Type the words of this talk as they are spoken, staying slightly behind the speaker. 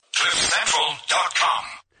CliffCentral.com.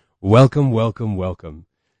 Welcome, welcome, welcome.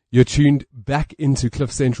 You're tuned back into Cliff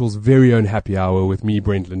Central's very own happy hour with me,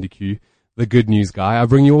 Brent Lindeque, the good news guy. I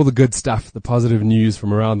bring you all the good stuff, the positive news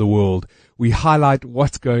from around the world. We highlight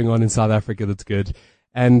what's going on in South Africa that's good.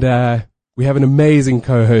 And we have an amazing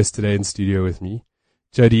co-host today in studio with me.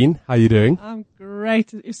 Jodine, how are you doing? I'm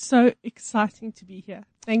great. It's so exciting to be here.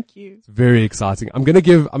 Thank you. It's very exciting. I'm going to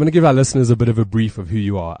give our listeners a bit of a brief of who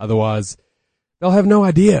you are. Otherwise, they'll have no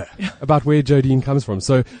idea about where Jodine comes from.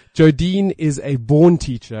 So Jodine is a born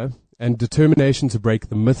teacher, and determination to break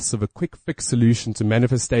the myths of a quick fix solution to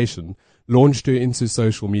manifestation launched her into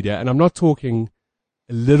social media. And I'm not talking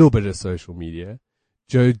a little bit of social media.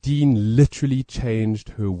 Jodine literally changed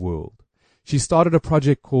her world. She started a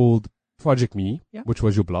project called Project Me, which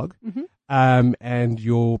was your blog. Mm-hmm. And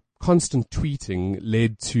your constant tweeting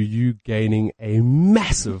led to you gaining a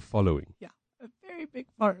massive following. Yeah, a very big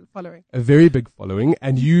following. A very big following.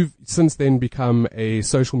 And you've since then become a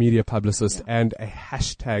social media publicist and a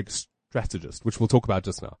hashtag strategist, which we'll talk about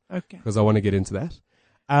just now. Okay. Because I want to get into that.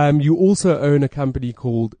 You also own a company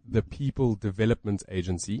called the People Development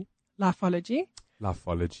Agency. Lifeology.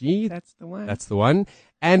 That's the one. That's the one.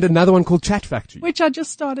 And another one called Chat Factory. Which I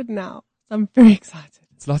just started now. So I'm very excited.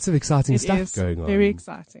 It's lots of exciting stuff going on. Very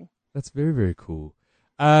exciting. That's very, very cool.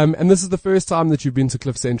 And this is the first time that you've been to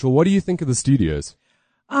Cliff Central. What do you think of the studios?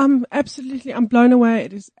 Absolutely. I'm blown away.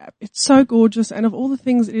 It's so gorgeous. And of all the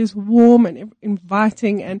things, it is warm and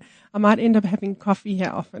inviting. And I might end up having coffee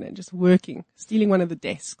here often and just working, stealing one of the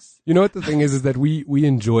desks. You know what the thing is that we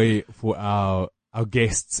enjoy for our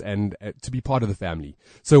guests and to be part of the family.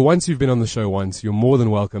 So once you've been on the show once, you're more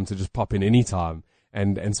than welcome to just pop in any time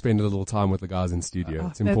and spend a little time with the guys in studio.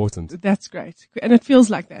 It's important. That's great. And it feels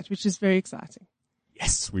like that, which is very exciting.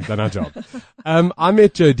 Yes, we've done our job. I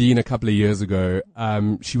met Jodine a couple of years ago.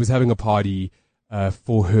 She was having a party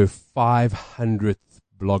for her 500th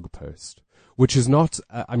blog post, which is not,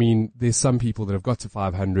 there's some people that have got to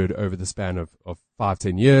 500 over the span of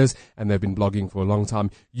 5-10 years, and they've been blogging for a long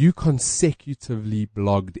time. You consecutively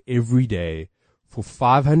blogged every day for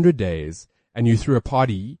 500 days, and you threw a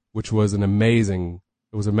party, which was amazing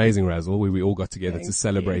razzle, where we all got together to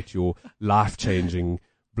celebrate your life-changing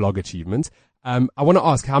blog achievement. I want to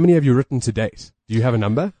ask, how many have you written to date? Do you have a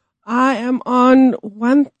number? I am on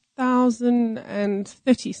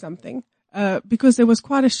 1,030 something, because there was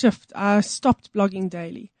quite a shift. I stopped blogging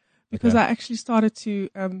daily because I actually started to,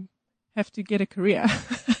 have to get a career.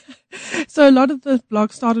 So a lot of the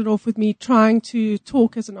blog started off with me trying to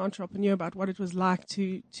talk as an entrepreneur about what it was like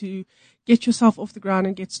to get yourself off the ground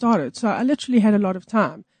and get started. So I literally had a lot of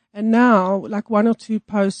time. And now, like 1 or 2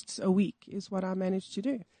 posts a week is what I managed to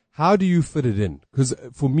do. How do you fit it in? Because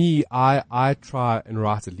for me, I try and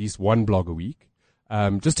write at least 1 blog a week,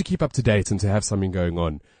 just to keep up to date and to have something going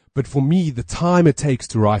on. But for me, the time it takes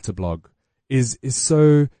to write a blog is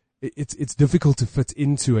so, it's difficult to fit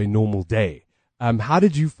into a normal day. How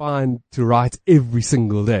did you find to write every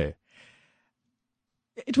single day?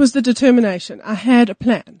 It was the determination. I had a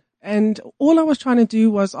plan. And all I was trying to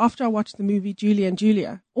do was, after I watched the movie Julie and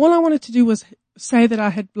Julia, all I wanted to do was say that I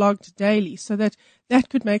had blogged daily so that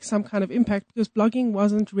could make some kind of impact, because blogging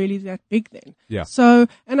wasn't really that big then. Yeah. So,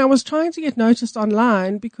 and I was trying to get noticed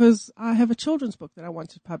online because I have a children's book that I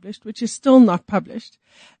wanted published, which is still not published.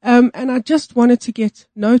 And I just wanted to get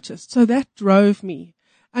noticed. So that drove me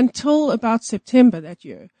until about September that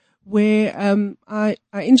year, where, I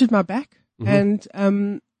injured my back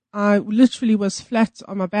and, I literally was flat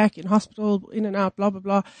on my back in hospital, in and out, blah, blah,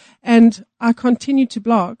 blah. And I continued to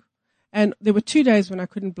blog. And there were 2 days when I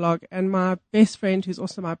couldn't blog, and my best friend, who's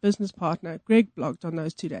also my business partner, Greg, blogged on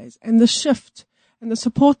those 2 days. And the shift and the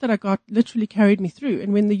support that I got literally carried me through.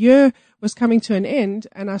 And when the year was coming to an end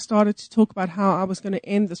and I started to talk about how I was going to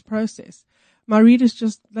end this process, my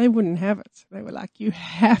readers they wouldn't have it. They were like, you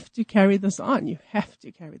have to carry this on. You have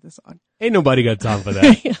to carry this on. Ain't nobody got time for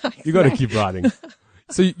that. Exactly. You got to keep writing.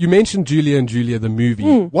 So you mentioned Julia and Julia, the movie.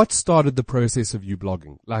 What started the process of you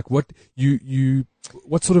blogging? Like what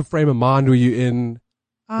sort of frame of mind were you in?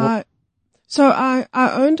 So I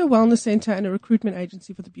owned a wellness center and a recruitment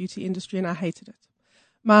agency for the beauty industry, and I hated it.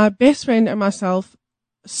 My best friend and myself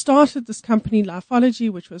started this company, Lifeology,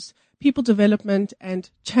 which was people development and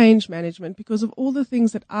change management, because of all the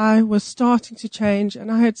things that I was starting to change.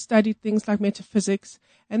 And I had studied things like metaphysics,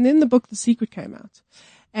 and then the book The Secret came out.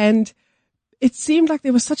 And it seemed like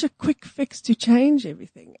there was such a quick fix to change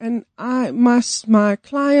everything. And my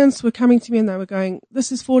clients were coming to me and they were going,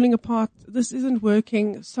 this is falling apart. This isn't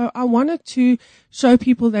working. So I wanted to show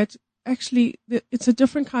people that actually it's a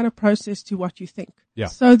different kind of process to what you think. Yeah.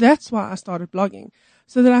 So that's why I started blogging,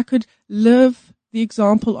 so that I could live the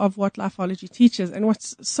example of what Lifeology teaches. And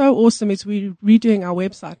what's so awesome is we're redoing our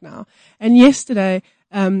website now. And yesterday,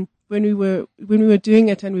 when we were doing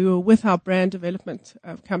it and we were with our brand development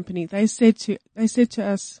company, they said to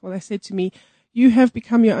me, you have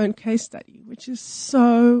become your own case study, which is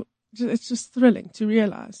it's just thrilling to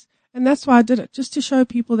realize. And that's why I did it, just to show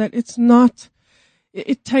people that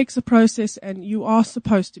it takes a process, and you are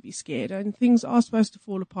supposed to be scared, and things are supposed to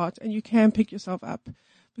fall apart, and you can pick yourself up.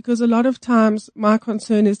 Because a lot of times my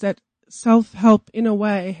concern is that self-help in a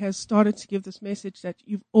way has started to give this message that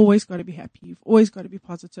you've always got to be happy. You've always got to be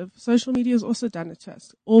positive. Social media has also done it to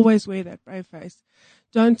us. Always wear that brave face.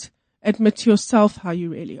 Don't admit to yourself how you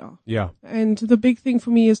really are. Yeah. And the big thing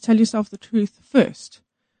for me is tell yourself the truth first.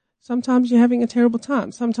 Sometimes you're having a terrible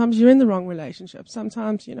time. Sometimes you're in the wrong relationship.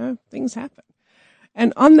 Sometimes, things happen.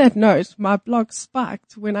 And on that note, my blog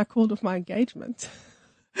spiked when I called off my engagement.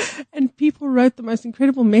 And people wrote the most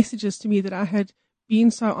incredible messages to me that I had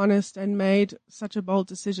been so honest and made such a bold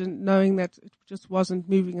decision, knowing that it just wasn't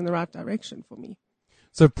moving in the right direction for me.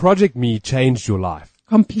 So Project Me changed your life.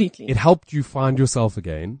 Completely. It helped you find yourself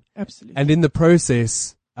again. Absolutely. And in the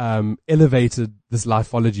process, elevated this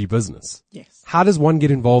Lifeology business. Yes. How does one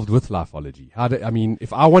get involved with Lifeology?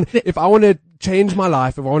 If I want to change my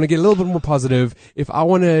life, if I want to get a little bit more positive, if I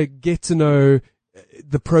want to get to know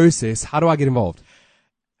the process, how do I get involved?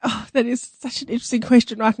 Oh, that is such an interesting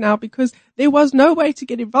question right now, because there was no way to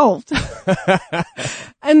get involved.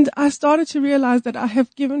 And I started to realize that I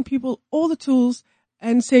have given people all the tools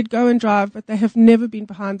and said, go and drive, but they have never been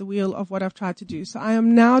behind the wheel of what I've tried to do. So I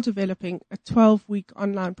am now developing a 12-week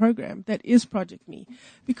online program that is Project Me,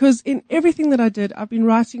 because in everything that I did, I've been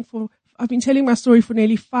telling my story for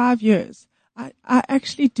nearly 5 years. I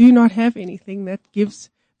actually do not have anything that gives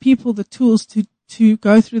people the tools to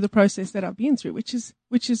go through the process that I've been through, which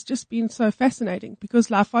has just been so fascinating, because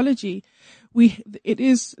Lifeology,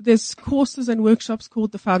 there's courses and workshops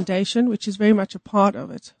called the Foundation, which is very much a part of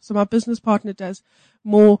it. So my business partner does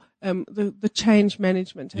more, the change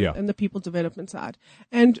management and the people development side.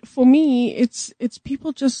 And for me, it's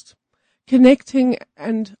people just connecting,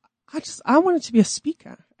 and I wanted to be a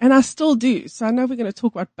speaker, and I still do. So I know we're going to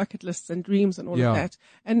talk about bucket lists and dreams and all of that.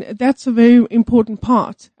 And that's a very important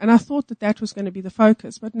part. And I thought that was going to be the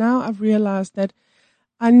focus. But now I've realized that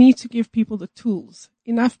I need to give people the tools.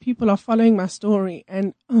 Enough people are following my story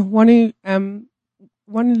and want to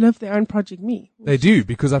live their own Project Me. They do,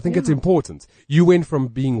 because I think it's important. You went from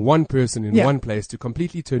being one person in one place to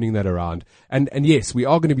completely turning that around. And yes, we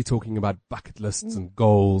are going to be talking about bucket lists and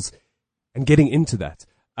goals and getting into that.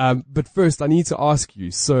 But first, I need to ask you,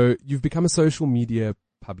 so you've become a social media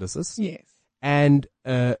publicist. Yes. And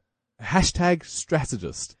hashtag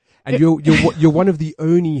strategist. And you're one of the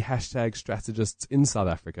only hashtag strategists in South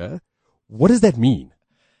Africa. What does that mean?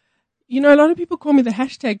 A lot of people call me the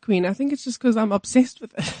hashtag queen. I think it's just because I'm obsessed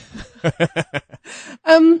with it.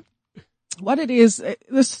 What it is,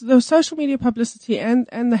 the social media publicity and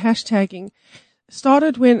the hashtagging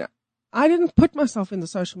started when I didn't put myself in the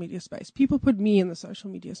social media space. People put me in the social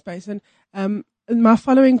media space, and my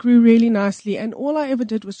following grew really nicely. And all I ever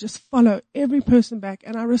did was just follow every person back,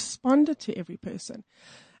 and I responded to every person.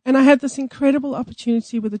 And I had this incredible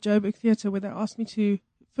opportunity with the Joburg Theatre, where they asked me to,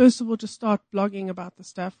 first of all, just start blogging about the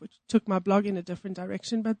stuff, which took my blog in a different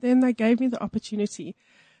direction. But then they gave me the opportunity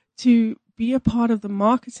to be a part of the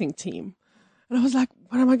marketing team. And I was like,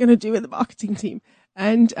 what am I going to do with the marketing team?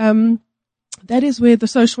 And that is where the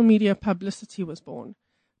social media publicity was born.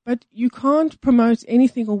 But you can't promote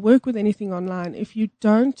anything or work with anything online if you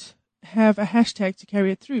don't have a hashtag to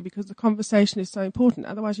carry it through, because the conversation is so important.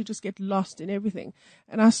 Otherwise, you just get lost in everything.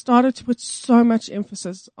 And I started to put so much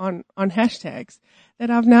emphasis on hashtags that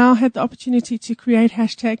I've now had the opportunity to create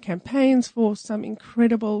hashtag campaigns for some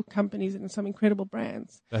incredible companies and some incredible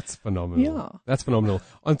brands. That's phenomenal. Yeah. That's phenomenal.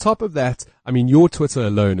 On top of that, your Twitter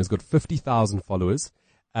alone has got 50,000 followers.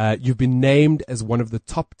 You've been named as one of the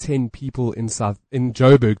top 10 people in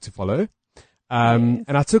Joburg to follow. And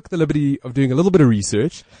I took the liberty of doing a little bit of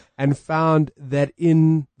research and found that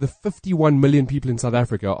in the 51 million people in South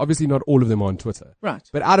Africa, obviously not all of them are on Twitter. Right.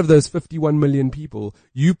 But out of those 51 million people,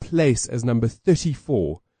 you place as number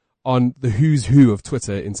 34 on the who's who of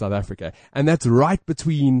Twitter in South Africa. And that's right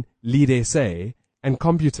between Lead SA and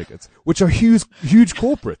CompuTicket, which are huge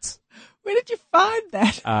corporates. Where did you find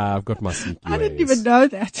that? I've got my sneaky ways. I didn't even know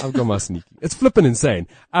that. I've got my sneaky. It's flippin' insane.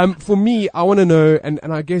 For me, I want to know, and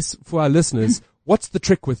I guess for our listeners, what's the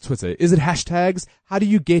trick with Twitter? Is it hashtags? How do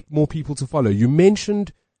you get more people to follow? You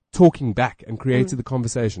mentioned talking back and created the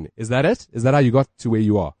conversation. Is that it? Is that how you got to where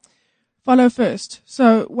you are? Follow first.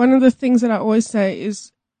 So one of the things that I always say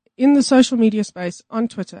is, in the social media space on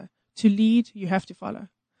Twitter, to lead, you have to follow.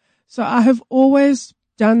 So I have always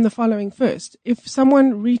done the following first. If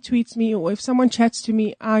someone retweets me or if someone chats to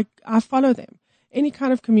me, I follow them. Any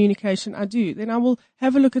kind of communication I do, then I will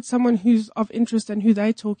have a look at someone who's of interest and who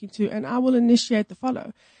they're talking to, and I will initiate the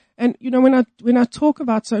follow. And, when I talk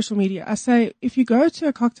about social media, I say, if you go to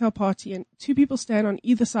a cocktail party and two people stand on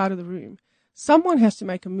either side of the room, someone has to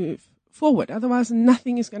make a move forward. Otherwise,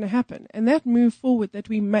 nothing is going to happen. And that move forward that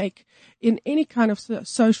we make in any kind of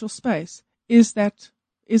social space is that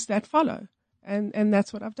follow. And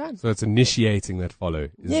that's what I've done. So it's initiating that follow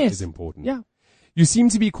is important. Yeah. You seem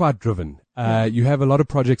to be quite driven. You have a lot of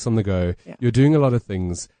projects on the go. Yeah. You're doing a lot of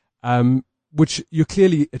things, which you're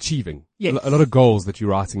clearly achieving. Yes. A lot of goals that you're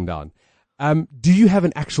writing down. Do you have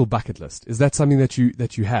an actual bucket list? Is that something that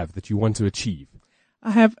you have, that you want to achieve?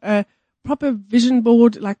 I have a proper vision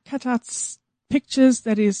board, like cutouts, pictures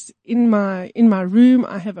that is in my room.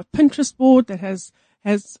 I have a Pinterest board that has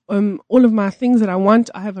all of my things that I want.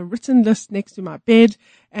 I have a written list next to my bed,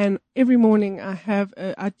 and every morning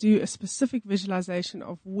I do a specific visualization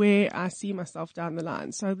of where I see myself down the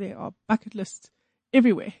line. So there are bucket lists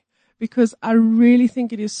everywhere, because I really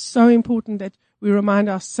think it is so important that we remind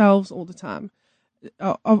ourselves all the time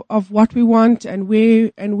of what we want and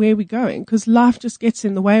where we're going, because life just gets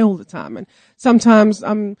in the way all the time. And sometimes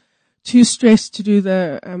I'm too stressed to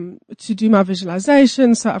do my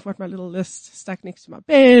visualization, so I've got my little list stuck next to my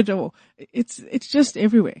bed, or it's just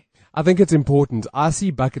everywhere. I think it's important. I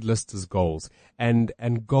see bucket lists as goals, and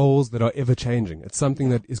goals that are ever changing. It's something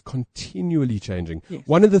that is continually changing. Yes.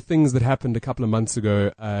 One of the things that happened a couple of months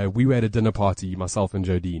ago, we were at a dinner party, myself and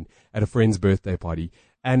Jodine, at a friend's birthday party,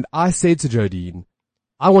 and I said to Jodine,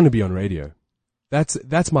 I want to be on radio.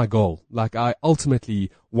 That's my goal. Like, I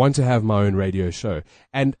ultimately want to have my own radio show.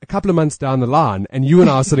 And a couple of months down the line, and you and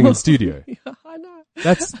I are sitting in studio. Yeah, I know.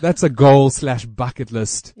 That's a goal / bucket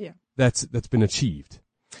list. Yeah. That's been achieved.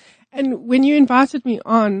 And when you invited me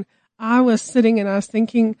on, I was sitting and I was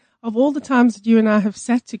thinking of all the times that you and I have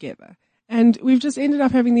sat together. And we've just ended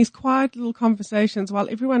up having these quiet little conversations while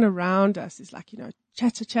everyone around us is like,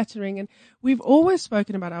 chattering. And we've always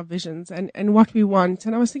spoken about our visions and what we want.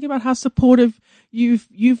 And I was thinking about how supportive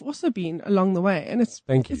you've also been along the way. And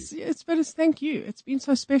thank you. It's thank you. It's been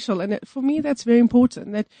so special. And for me, that's very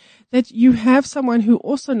important that you have someone who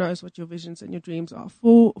also knows what your visions and your dreams are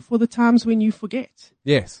for the times when you forget.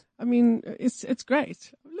 Yes. I mean, it's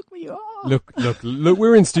great. Look where you are. Look,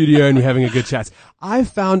 we're in studio and we're having a good chat. I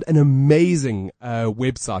found an amazing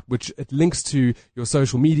website which it links to your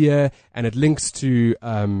social media and it links to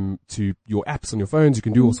your apps on your phones. You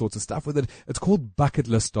can do all sorts of stuff with it. It's called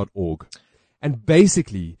bucketlist.org. And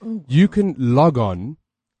basically, you can log on,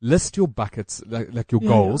 list your buckets, like your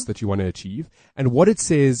goals that you want to achieve. And what it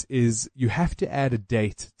says is you have to add a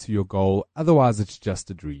date to your goal. Otherwise, it's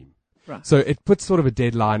just a dream. Right. So it puts sort of a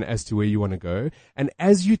deadline as to where you want to go. And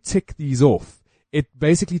as you tick these off, it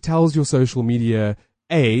basically tells your social media,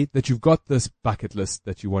 A, that you've got this bucket list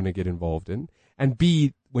that you want to get involved in, and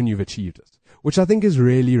B, when you've achieved it, which I think is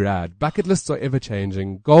really rad. Bucket lists are ever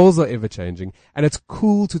changing. Goals are ever changing. And it's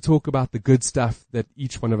cool to talk about the good stuff that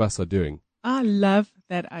each one of us are doing. I love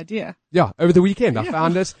that idea. Yeah, over the weekend I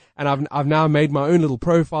found it, and I've now made my own little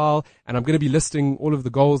profile, and I'm going to be listing all of the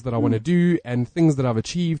goals that I want to do and things that I've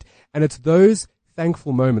achieved. And it's those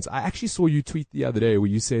thankful moments. I actually saw you tweet the other day where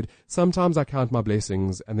you said, sometimes I count my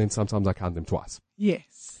blessings and then sometimes I count them twice.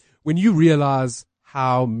 Yes. When you realize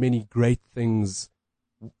how many great things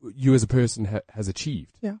you as a person has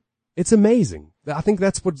achieved, it's amazing. I think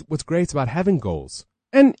that's what's great about having goals.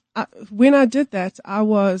 And when I did that, I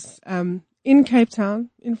was in Cape Town,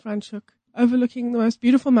 in Franschhoek, overlooking the most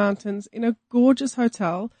beautiful mountains in a gorgeous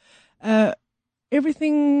hotel.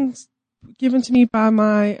 Everything's given to me by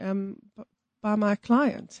my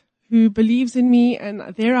client who believes in me, and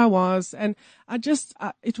there I was, and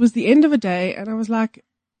it was the end of a day, and I was like,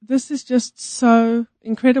 this is just so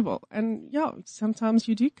incredible. And sometimes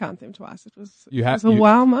you do count them twice. It was a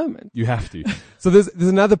wow moment. You have to. So there's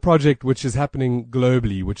another project which is happening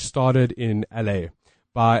globally, which started in LA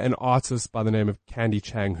by an artist by the name of Candy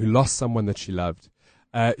Chang, who lost someone that she loved.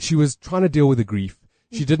 She was trying to deal with the grief.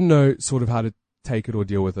 She didn't know sort of how to take it or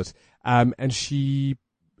deal with it. And she,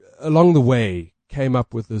 along the way, came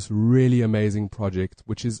up with this really amazing project,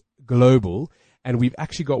 which is global. And we've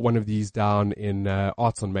actually got one of these down in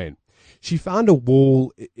Arts on Main. She found a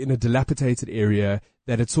wall in a dilapidated area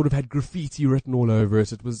that had sort of had graffiti written all over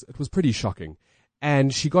it. It was pretty shocking.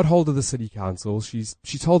 And she got hold of the city council.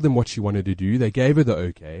 She told them what she wanted to do. They gave her the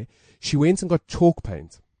okay. She went and got chalk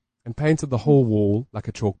paint and painted the whole wall like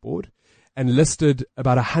a chalkboard and listed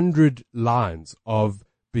about 100 lines of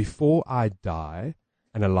 "Before I die,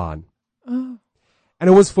 and a line. Oh, And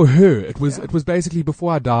it was for her. It was basically,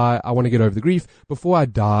 before I die, I want to get over the grief. Before I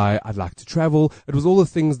die, I'd like to travel. It was all the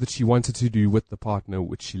things that she wanted to do with the partner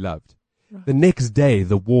which she loved. right. The next day,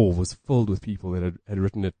 the wall was filled with people that had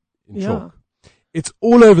written it in Yeah. chalk. It's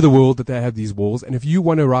all over the world that they have these walls. And if you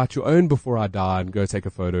want to write your own before I die and go take a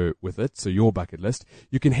photo with it, so your bucket list,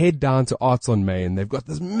 you can head down to Arts on Main. They've got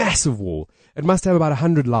this massive wall. It must have about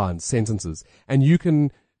 100 lines, sentences, and you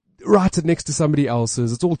can write it next to somebody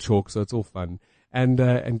else's. It's all chalk, so it's all fun.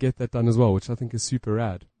 And get that done as well, which I think is super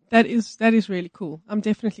rad. That is really cool. I'm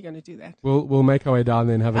definitely going to do that. We'll make our way down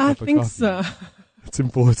there and have a I cup of think coffee. so. It's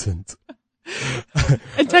important.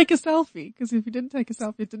 And take a selfie, because if you didn't take a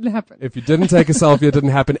selfie, it didn't happen. If you didn't take a selfie, it didn't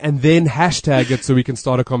happen. And then hashtag it so we can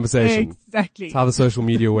start a conversation. Exactly. That's how the social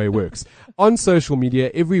media way works. On social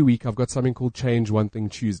media, every week I've got something called Change One Thing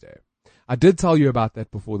Tuesday. I did tell you about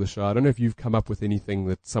that before the show. I don't know if you've come up with anything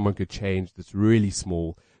that someone could change that's really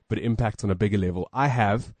small, but impacts on a bigger level. I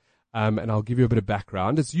have, and I'll give you a bit of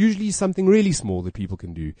background. It's usually something really small that people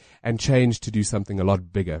can do and change to do something a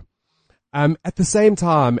lot bigger. At the same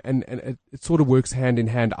time, and it sort of works hand in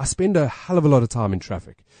hand, I spend a hell of a lot of time in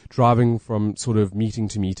traffic, driving from sort of meeting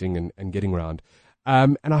to meeting and getting around.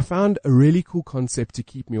 And I found a really cool concept to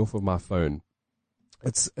keep me off of my phone.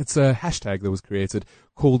 It's a hashtag that was created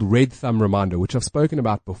called Red Thumb Reminder, which I've spoken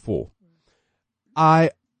about before.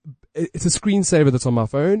 It's a screensaver that's on my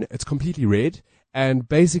phone. It's completely red. And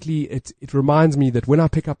basically it reminds me that when I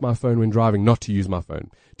pick up my phone when driving, not to use my phone,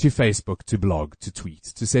 to Facebook, to blog, to tweet,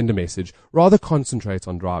 to send a message, rather concentrate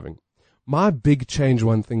on driving. My big change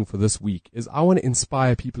one thing for this week is I want to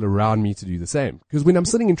inspire people around me to do the same. Because when I'm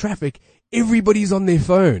sitting in traffic, everybody's on their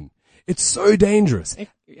phone. It's so dangerous.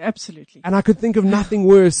 Absolutely. And I could think of nothing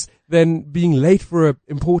worse than being late for an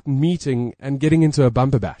important meeting and getting into a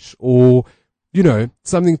bumper bash or,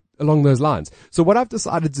 something along those lines. So what I've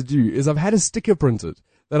decided to do is I've had a sticker printed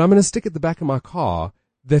that I'm going to stick at the back of my car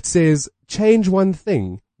that says, change one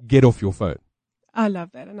thing, get off your phone. I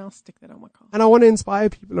love that, and I'll stick that on my car. And I want to inspire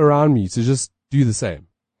people around me to just do the same.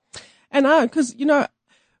 And because,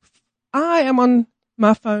 I am on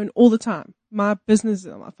my phone all the time. My business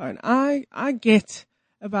is on my phone. I get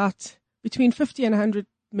about between 50 and 100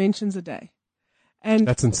 mentions a day. And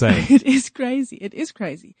that's insane. It is crazy. It is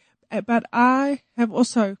crazy. But I have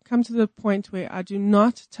also come to the point where I do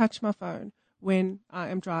not touch my phone when I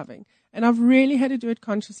am driving. And I've really had to do it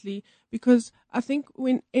consciously because I think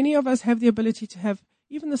when any of us have the ability to have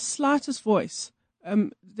even the slightest voice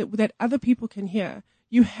that other people can hear,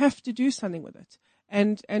 you have to do something with it.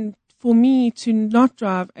 And for me to not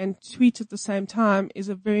drive and tweet at the same time is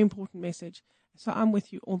a very important message. So I'm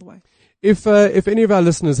with you all the way. If any of our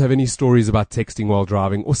listeners have any stories about texting while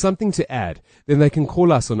driving or something to add, then they can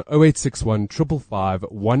call us on 0861 555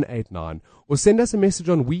 189 or send us a message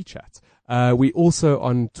on WeChat. We also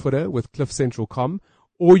on Twitter with CliffCentral.com,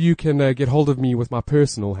 or you can get hold of me with my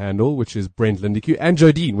personal handle, which is Brent Lindeque, and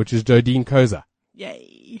Jodine, which is Jodine Koza.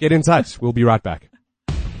 Yay. Get in touch. We'll be right back.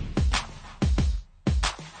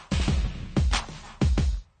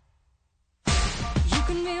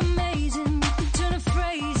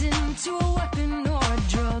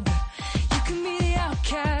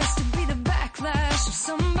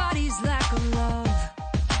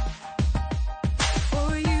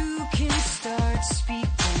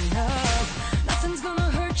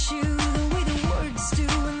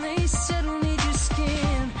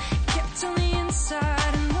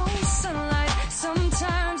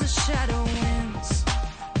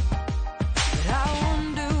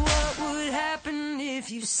 If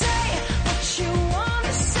you say what you want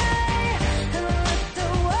to say and let the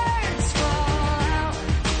words fall out,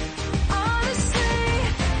 honestly,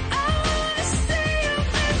 I want to see you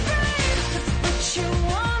be brave with what you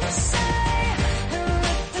want to say and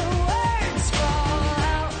let the words fall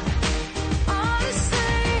out,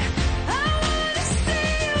 honestly, I want to see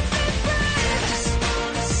you be brave. I just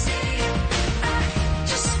want to see you, I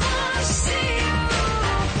just want to see you,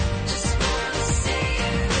 just want to see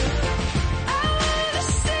you.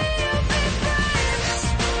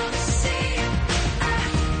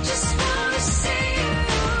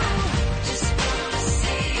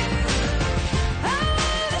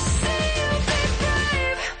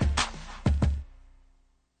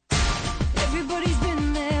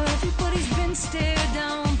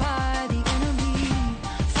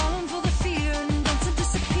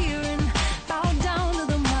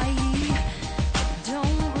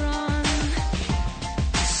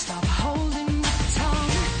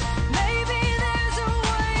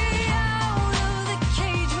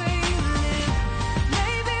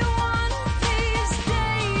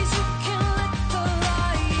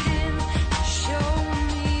 Show me.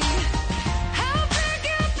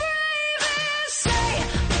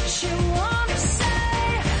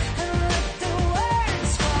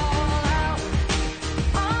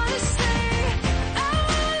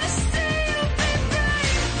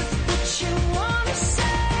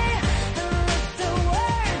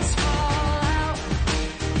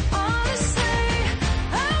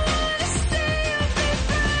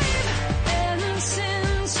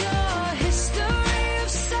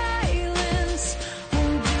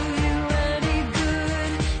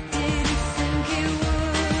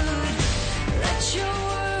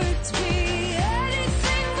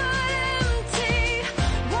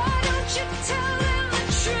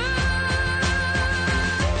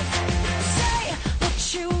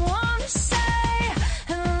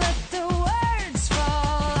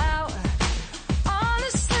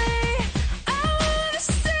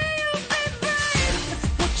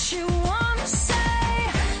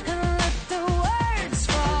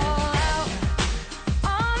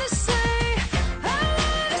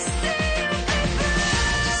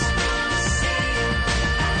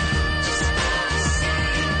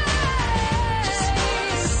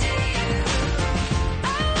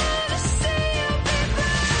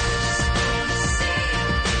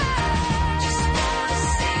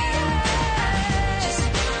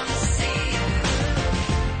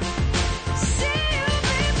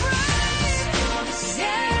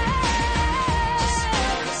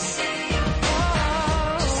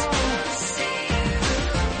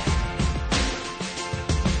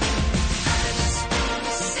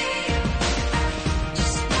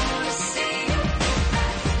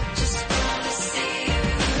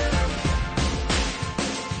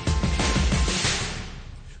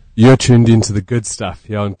 You're tuned into the good stuff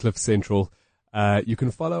here on Cliff Central. You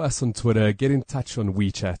can follow us on Twitter, get in touch on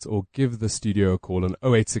WeChat, or give the studio a call on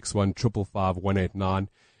 0861 555 189.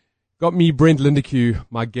 Got me, Brent Lindeque,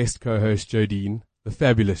 my guest co-host Jodine, the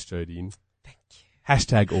fabulous Jodine. Thank you.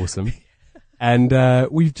 Hashtag awesome.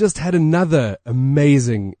 And we've just had another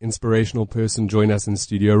amazing, inspirational person join us in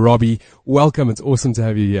studio. Robbie, welcome. It's awesome to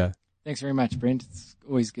have you here. Thanks very much, Brent. It's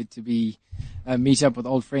always good to be meet up with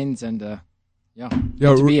old friends and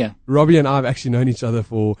good to be here. Robbie and I have actually known each other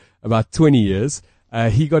for about 20 years.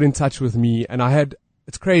 He got in touch with me, and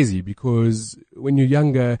it's crazy because when you're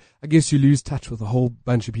younger, I guess you lose touch with a whole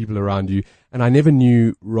bunch of people around you, and I never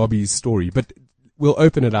knew Robbie's story. But we'll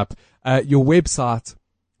open it up. Your website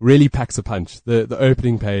really packs a punch. The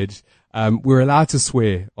opening page. We're allowed to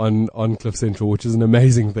swear on Cliff Central, which is an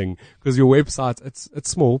amazing thing because your website, it's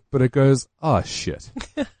small, but it goes, oh shit.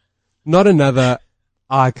 Not another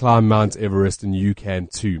I climb Mount Everest and you can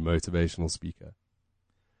too motivational speaker.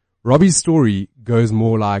 Robbie's story goes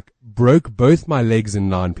more like broke both my legs in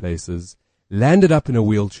 9 places, landed up in a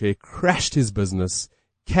wheelchair, crashed his business,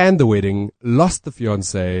 canned the wedding, lost the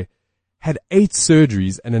fiancée, had 8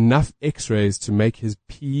 surgeries and enough x-rays to make his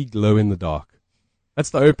pee glow in the dark. That's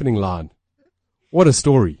the opening line. What a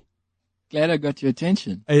story. Glad I got your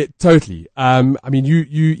attention. Totally. I mean,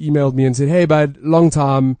 you emailed me and said, hey bud, long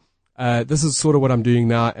time. This is sort of what I'm doing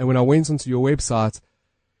now. And when I went onto your website,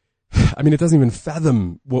 I mean, it doesn't even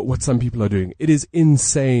fathom what some people are doing. It is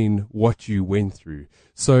insane what you went through.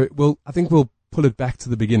 So I think we'll pull it back to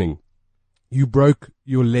the beginning. You broke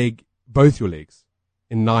both your legs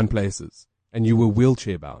in 9 places and you were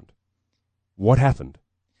wheelchair bound. What happened?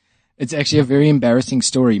 It's actually a very embarrassing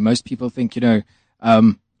story. Most people think,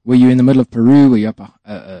 were you in the middle of Peru? Were you up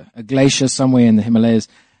a glacier somewhere in the Himalayas?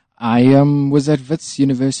 I was at Wits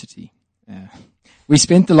University. We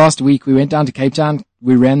spent the last week, we went down to Cape Town,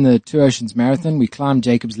 we ran the Two Oceans Marathon, we climbed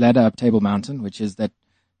Jacob's Ladder up Table Mountain, which is that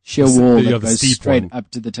sheer wall that goes straight up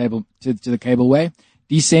to the to the cableway.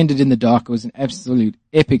 Descended in the dark. It was an absolute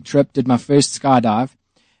epic trip. Did my first skydive.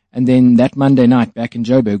 And then that Monday night back in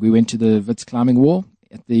Joburg, we went to the Wits climbing wall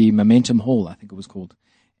at the Momentum Hall, I think it was called.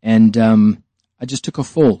 And I just took a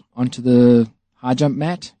fall onto the high jump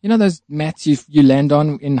mat. You know those mats you land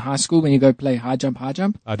on in high school when you go play high jump?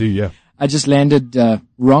 I do, yeah. I just landed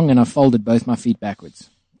wrong and I folded both my feet backwards.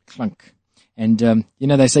 Clunk. And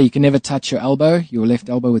they say you can never touch your left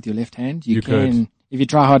elbow with your left hand. You can, if you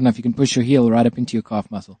try hard enough, you can push your heel right up into your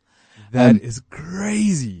calf muscle. That is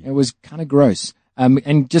crazy. It was kind of gross.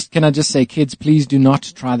 And can I just say, kids, please do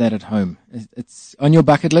not try that at home. It's on your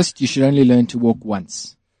bucket list. You should only learn to walk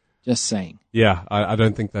once. Just saying. Yeah, I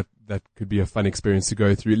don't think that could be a fun experience to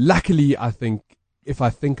go through. Luckily, I think, if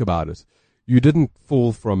I think about it, you didn't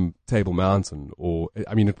fall from Table Mountain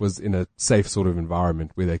it was in a safe sort of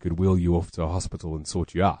environment where they could wheel you off to a hospital and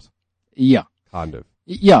sort you out. Yeah. Kind of.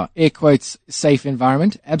 Yeah, air quotes, safe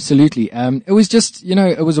environment. Absolutely. It was just,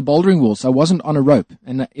 it was a bouldering wall, so I wasn't on a rope.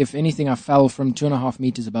 And if anything, I fell from 2.5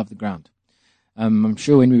 meters above the ground. I'm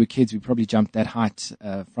sure when we were kids, we probably jumped that height,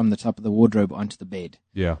 from the top of the wardrobe onto the bed.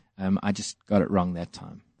 Yeah. I just got it wrong that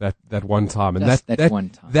time. That one time. And just that one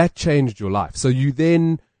time. That changed your life. So you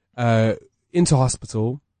then, into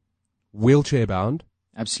hospital, wheelchair bound.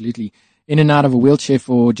 Absolutely. In and out of a wheelchair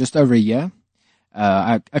for just over a year.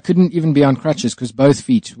 I couldn't even be on crutches because both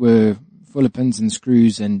feet were full of pins and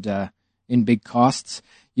screws and in big casts.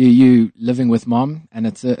 You living with mom, and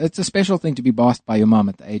it's a special thing to be bossed by your mom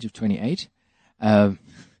at the age of 28. I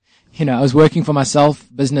was working for myself.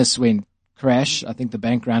 Business went crash. I think the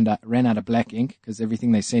bank ran out of black ink because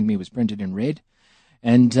everything they sent me was printed in red.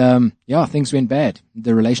 And things went bad.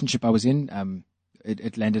 The relationship I was in,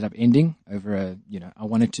 it landed up ending over I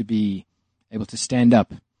wanted to be able to stand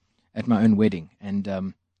up at my own wedding,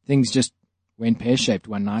 and things just went pear-shaped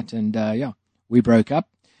one night, and we broke up,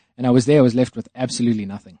 and I was left with absolutely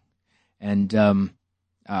nothing, and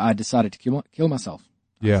I decided to kill myself.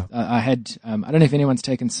 Yeah. I had I don't know if anyone's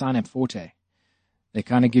taken Synap Forte. They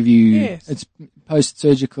kind of give you it's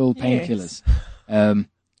post-surgical painkillers, and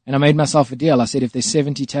I made myself a deal. I said if there's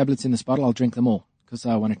 70 tablets in this bottle, I'll drink them all because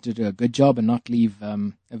I wanted to do a good job and not leave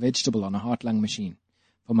a vegetable on a heart-lung machine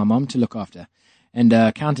for my mom to look after. And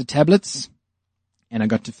counted tablets, and I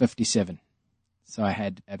got to 57. So I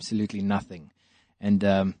had absolutely nothing. And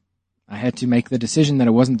I had to make the decision that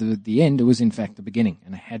it wasn't the end, it was in fact the beginning.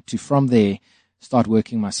 And I had to, from there, start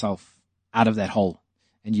working myself out of that hole.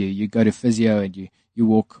 And you go to physio, and you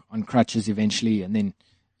walk on crutches eventually, and then,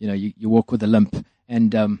 you walk with a limp.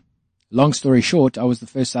 And long story short, I was the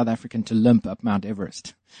first South African to limp up Mount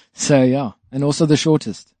Everest. So yeah, and also the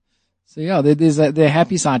shortest. So yeah, there's a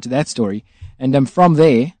happy side to that story. And from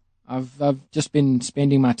there, I've just been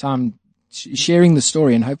spending my time sharing the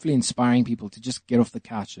story and hopefully inspiring people to just get off the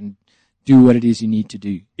couch and do what it is you need to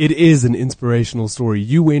do. It is an inspirational story.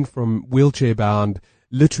 You went from wheelchair bound,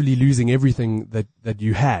 literally losing everything that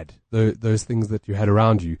you had, those things that you had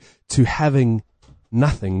around you, to having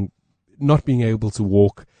nothing, not being able to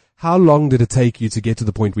walk. How long did it take you to get to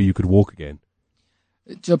the point where you could walk again?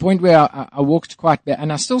 To a point where I walked quite bad,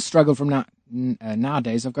 and I still struggle from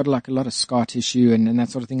nowadays. I've got like a lot of scar tissue and that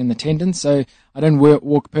sort of thing in the tendons, so I don't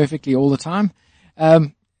walk perfectly all the time.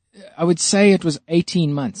 I would say it was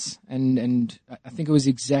 18 months, and I think it was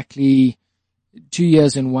exactly 2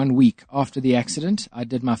 years and 1 week after the accident, I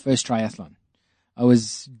did my first triathlon. I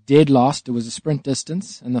was dead last. It was a sprint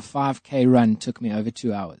distance, and the 5K run took me over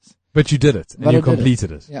 2 hours. But you did it, and But you I did it.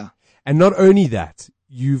 completed it. Yeah. And not only that,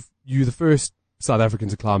 you're the first South African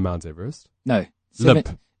to climb Mount Everest. No.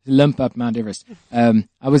 Limp. Limp up Mount Everest. I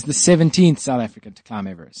was the 17th South African to climb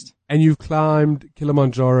Everest. And you've climbed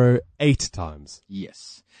Kilimanjaro 8 times.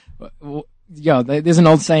 Yes. Yeah, there's an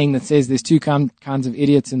old saying that says there's two kinds of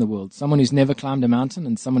idiots in the world. Someone who's never climbed a mountain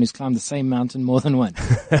and someone who's climbed the same mountain more than once.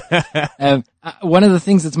 One of the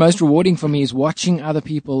things that's most rewarding for me is watching other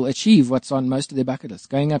people achieve what's on most of their bucket list.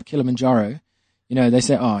 Going up Kilimanjaro, they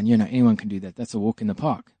say, anyone can do that. That's a walk in the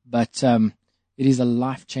park. But it is a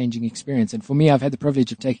life-changing experience. And for me, I've had the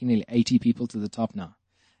privilege of taking nearly 80 people to the top now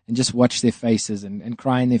and just watch their faces and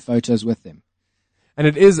cry in their photos with them. And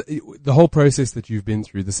it is the whole process that you've been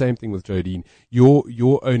through. The same thing with Jodine.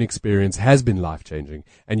 Your own experience has been life changing,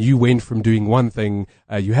 and you went from doing one thing.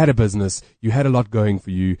 You had a business, you had a lot going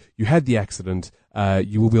for you. You had the accident.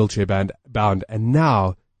 You were wheelchair bound, and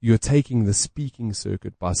now you're taking the speaking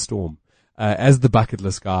circuit by storm. As the bucket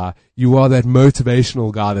list guy, you are that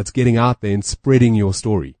motivational guy that's getting out there and spreading your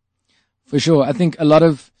story. For sure, I think a lot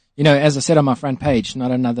of as I said on my front page,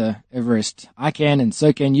 not another Everest. I can, and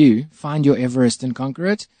so can you. Find your Everest and conquer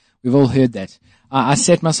it. We've all heard that. I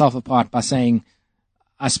set myself apart by saying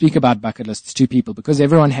I speak about bucket lists to people because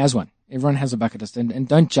everyone has one. Everyone has a bucket list, and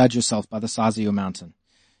don't judge yourself by the size of your mountain.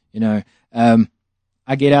 I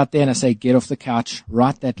get out there and I say, get off the couch,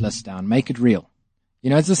 write that list down, make it real.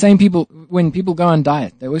 It's the same people, when people go on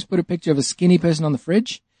diet, they always put a picture of a skinny person on the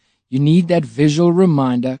fridge. You need that visual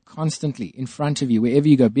reminder constantly in front of you, wherever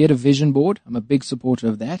you go, be it a vision board. I'm a big supporter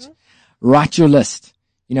of that. Write your list.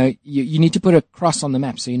 You need to put a cross on the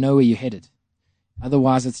map so you know where you're headed.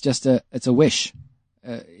 Otherwise, it's a wish.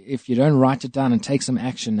 If you don't write it down and take some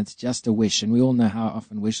action, it's just a wish. And we all know how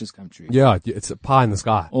often wishes come true. Yeah, it's a pie in the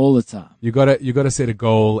sky. All the time. You gotta set a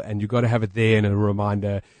goal, and you gotta have it there and a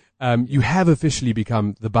reminder. You have officially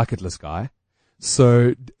become the bucket list guy.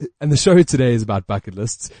 So, and the show today is about bucket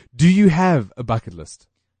lists. Do you have a bucket list?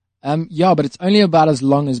 Yeah, but it's only about as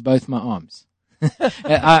long as both my arms.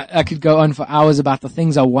 I could go on for hours about the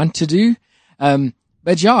things I want to do.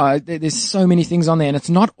 But yeah, there's so many things on there, and it's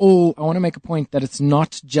not all, I want to make a point that it's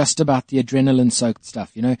not just about the adrenaline soaked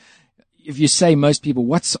stuff. If you say most people,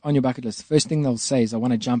 what's on your bucket list? The first thing they'll say is, I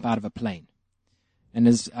want to jump out of a plane. And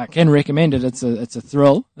as I can recommend it, it's a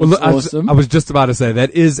thrill. It's awesome. I was just about to say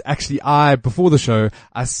that is actually before the show,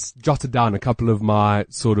 I jotted down a couple of my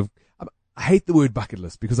I hate the word bucket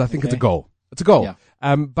list because I think it's a goal. It's a goal.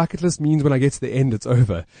 Yeah. Bucket list means when I get to the end, it's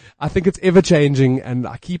over. I think it's ever changing, and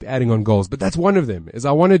I keep adding on goals, but that's one of them is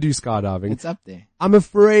I want to do skydiving. It's up there. I'm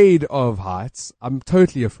afraid of heights. I'm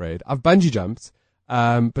totally afraid. I've bungee jumped.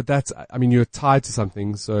 But you're tied to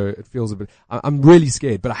something, so it feels a bit, I'm really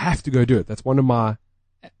scared, but I have to go do it. That's one of my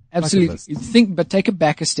Absolutely. But take it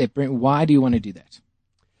back a step, Brent. Why do you want to do that?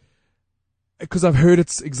 Because I've heard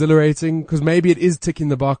it's exhilarating, because maybe it is ticking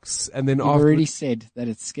the box, and then You've already said that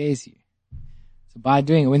it scares you. So by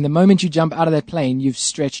doing it, when the moment you jump out of that plane, you've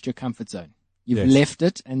stretched your comfort zone. You've left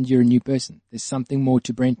it, and you're a new person. There's something more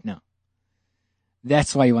to Brent now.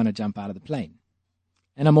 That's why you want to jump out of the plane.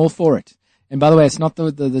 And I'm all for it. And by the way, it's not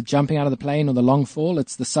the jumping out of the plane or the long fall.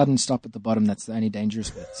 It's the sudden stop at the bottom. That's the only dangerous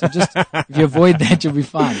bit. So just, if you avoid that, you'll be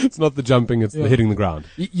fine. It's not the jumping, it's the hitting the ground.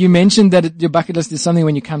 You mentioned that your bucket list is something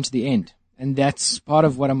when you come to the end. And that's part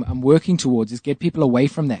of what I'm working towards, is get people away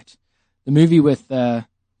from that. The movie with,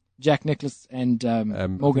 Jack Nicklaus and,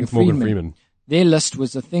 Morgan Freeman. Their list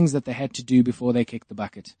was the things that they had to do before they kicked the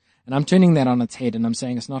bucket. And I'm turning that on its head, and I'm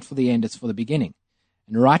saying it's not for the end, it's for the beginning.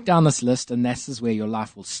 And write down this list, and this is where your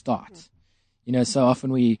life will start. So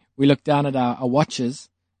often we look down at our watches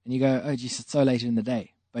and you go, oh geez, it's so late in the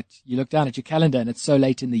day. But you look down at your calendar and it's so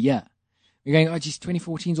late in the year. You're going, oh geez,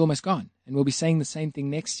 2014 is almost gone. And we'll be saying the same thing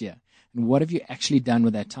next year. And what have you actually done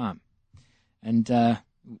with that time? And,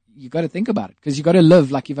 you got to think about it, because you got to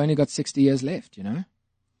live like you've only got 60 years left, Can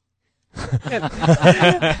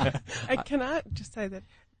I just say that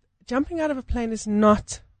jumping out of a plane is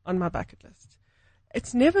not on my bucket list.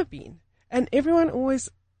 It's never been. And everyone always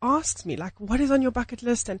asks me, like, what is on your bucket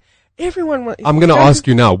list? And everyone wants... I'm going to ask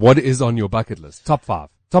you now, what is on your bucket list? Top 5,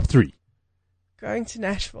 top 3. Going to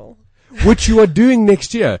Nashville. Which you are doing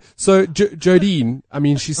next year. So Jodine, I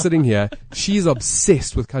mean, she's sitting here. She's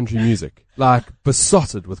obsessed with country music, like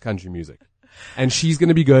besotted with country music. And she's going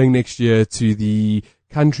to be going next year to the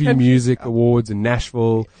Country Music Awards in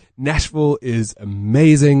Nashville. Nashville is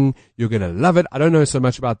amazing. You're going to love it. I don't know so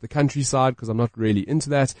much about the countryside because I'm not really into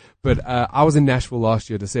that. But I was in Nashville last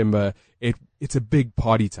year, December. It's a big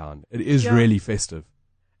party town. It is really festive.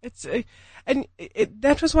 It's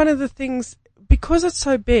that was one of the things, because it's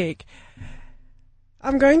so big.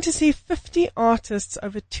 I'm going to see 50 artists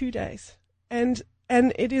over 2 days, and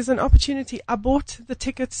it is an opportunity. I bought the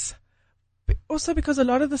tickets also because a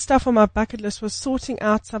lot of the stuff on my bucket list was sorting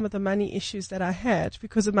out some of the money issues that I had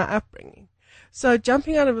because of my upbringing. So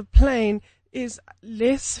jumping out of a plane is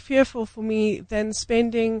less fearful for me than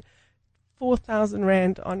spending 4,000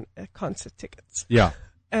 Rand on concert tickets. Yeah.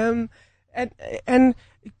 And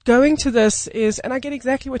going to this is, and I get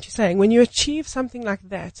exactly what you're saying. When you achieve something like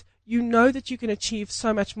that, you know that you can achieve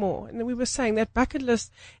so much more. And we were saying that bucket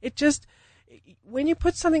list, when you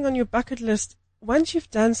put something on your bucket list, once you've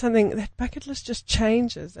done something, that bucket list just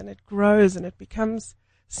changes and it grows and it becomes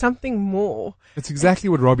something more. It's exactly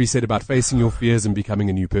what Robbie said about facing your fears and becoming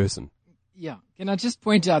a new person. Yeah. Can I just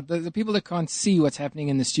point out the people that can't see what's happening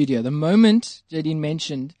in the studio? The moment Jadine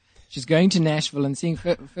mentioned she's going to Nashville and seeing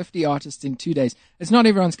 50 artists in 2 days, it's not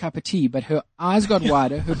everyone's cup of tea, but her eyes got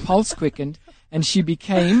wider, her pulse quickened, and she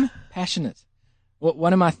became passionate.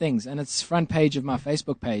 One of my things, and it's front page of my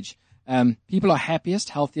Facebook page, people are happiest,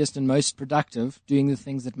 healthiest, and most productive doing the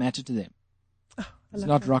things that matter to them. It's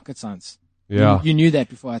not rocket science. Yeah. You knew that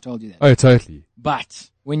before I told you that. Oh, totally. But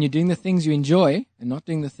when you're doing the things you enjoy and not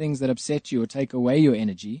doing the things that upset you or take away your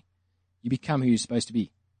energy, you become who you're supposed to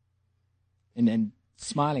be. And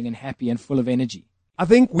smiling and happy and full of energy. I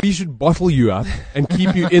think we should bottle you up and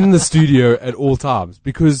keep you in the studio at all times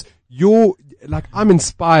because I'm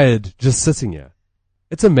inspired just sitting here.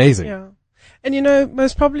 It's amazing. Yeah. And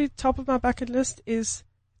most probably top of my bucket list is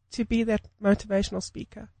to be that motivational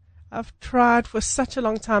speaker. I've tried for such a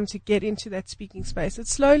long time to get into that speaking space.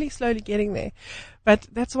 It's slowly getting there. But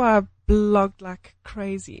that's why I blog like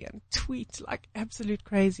crazy and tweet like absolute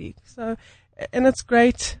crazy. So, and it's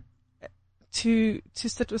great to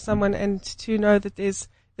sit with someone and to know that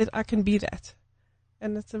that I can be that.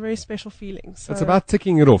 And it's a very special feeling. So it's about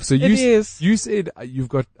ticking it off. So you said you've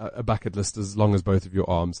got a bucket list as long as both of your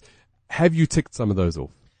arms. Have you ticked some of those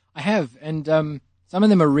off? I have. And some of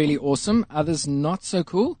them are really awesome. Others not so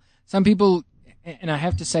cool. Some people, and I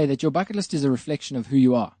have to say that your bucket list is a reflection of who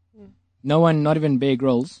you are. No one, not even Bear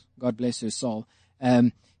Grylls, God bless her soul,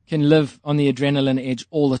 can live on the adrenaline edge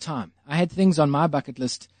all the time. I had things on my bucket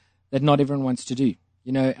list that not everyone wants to do.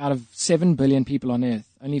 Out of 7 billion people on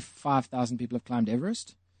Earth, only 5,000 people have climbed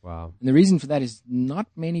Everest. Wow. And the reason for that is not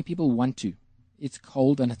many people want to. It's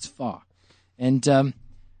cold and it's far. And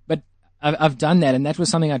but I've done that, and that was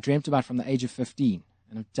something I dreamt about from the age of 15.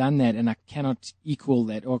 And I've done that, and I cannot equal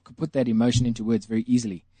that or put that emotion into words very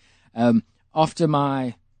easily. After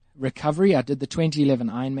my recovery, I did the 2011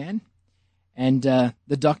 Ironman. And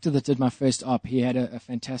the doctor that did my first op, he had a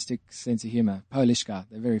fantastic sense of humor. Polish guy.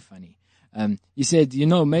 They're very funny. He said,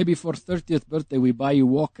 maybe for 30th birthday we buy you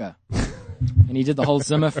Walker. And he did the whole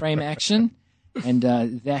Zimmer frame action. And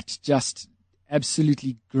that just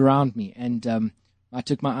absolutely ground me. And I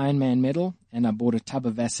took my Ironman medal and I bought a tub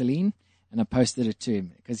of Vaseline and I posted it to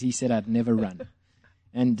him because he said I'd never run.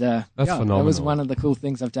 And That's phenomenal. That was one of the cool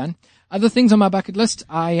things I've done. Other things on my bucket list,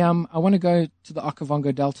 I want to go to the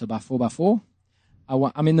Okavango Delta by 4x4.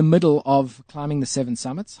 I'm in the middle of climbing the 7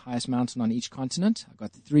 summits, highest mountain on each continent. I've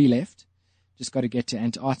got 3 left. Just got to get to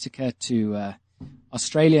Antarctica, to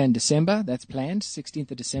Australia in December. That's planned.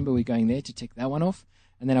 16th of December, we're going there to tick that one off.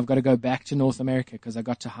 And then I've got to go back to North America because I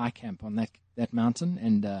got to high camp on that mountain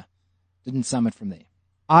and didn't summit from there.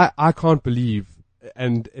 I can't believe,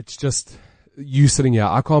 and it's just you sitting here,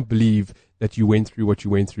 I can't believe that you went through what you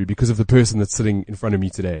went through because of the person that's sitting in front of me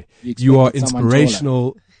today. You are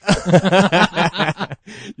inspirational.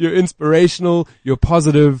 You're inspirational, you're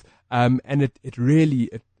positive, and it really,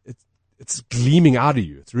 it's gleaming out of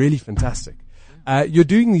you. It's really fantastic. You're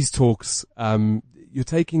doing these talks, you're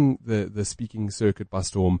taking the speaking circuit by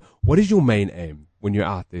storm. What is your main aim when you're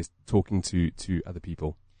out there talking to other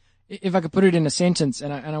people? If I could put it in a sentence,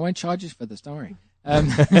 and I won't charge you for this, don't worry.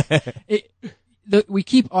 We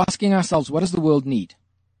keep asking ourselves, what does the world need?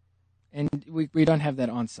 And we don't have that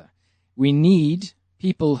answer. We need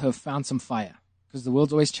people who have found some fire, because the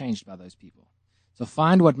world's always changed by those people. So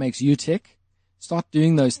find what makes you tick, start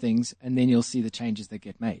doing those things, and then you'll see the changes that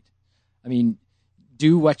get made. I mean,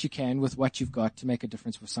 do what you can with what you've got to make a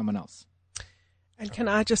difference for someone else. And can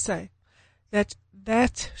I just say that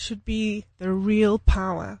should be the real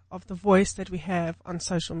power of the voice that we have on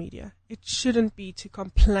social media. It shouldn't be to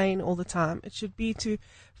complain all the time. It should be to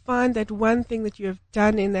find that one thing that you have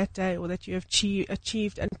done in that day or that you have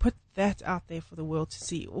achieved and put that out there for the world to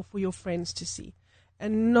see or for your friends to see,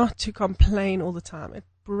 and not to complain all the time. It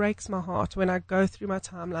breaks my heart when I go through my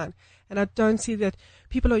timeline and I don't see that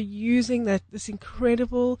people are using this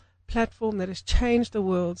incredible platform that has changed the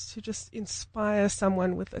world to just inspire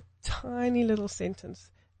someone with a tiny little sentence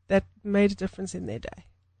that made a difference in their day.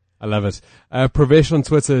 I love it. Pravesh on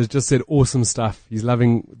Twitter has just said awesome stuff. He's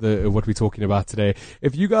loving what we're talking about today.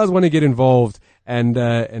 If you guys want to get involved and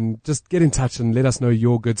just get in touch and let us know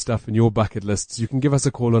your good stuff and your bucket lists, you can give us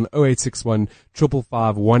a call on 0861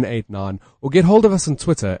 555 189 or get hold of us on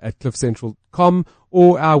Twitter at cliffcentral.com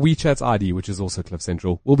or our WeChat ID, which is also Cliff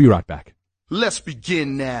Central. We'll be right back. Let's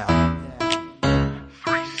begin now.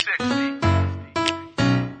 360.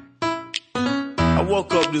 I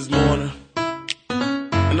woke up this morning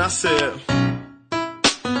and I said,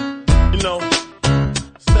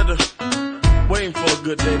 instead of waiting for a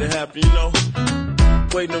good day to happen,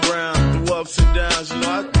 waiting around through ups and downs,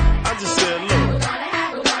 I just said, look.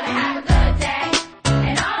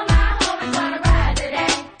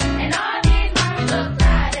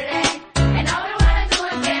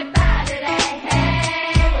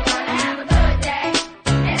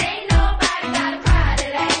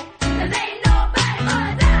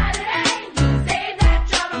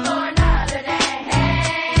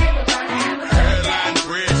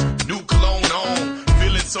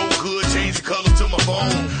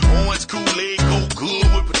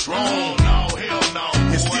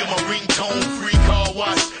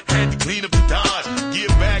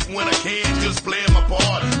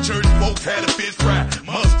 Had a fish fry,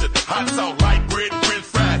 mustard, hot sauce, light bread, french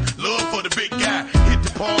fries. Love for the big guy, hit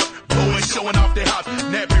the park, blowing, showing off their house.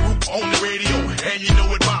 Nappy Roots on the radio, and you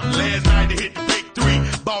know it pop. Last night they hit the big three,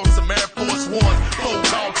 bought some Air Force Ones, 4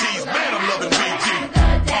 tall tees. Man, I'm loving BG.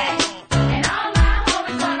 And all my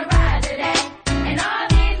homies wanna ride today, and all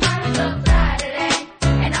these mommies look fly today,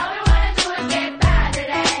 and all we wanna do is get by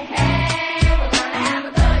today. Hey, we're gonna have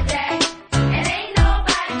a good day, and ain't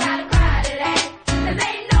nobody gotta cry today, 'cause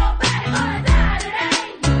ain't nobody gonna die today.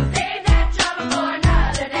 You can save that trouble for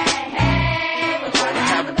another day. Hey, we're gonna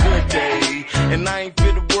have a good day. And I ain't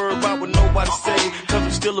fit to worry about what nobody say, 'cause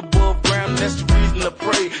I'm still above ground, and that's the reason I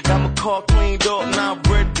pray. Got my car cleaned up, now I'm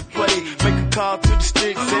ready to play. Make a call to the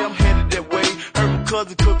stick, say I'm headed that way. Heard my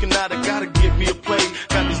cousin cooking out, I gotta get me a plate.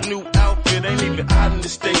 Got this new outfit, ain't even out in the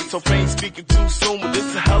States, so I ain't speaking too soon, but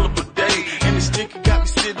it's a hell of a day. And the sticker got me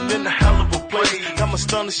sitting in a hell of a place. Got my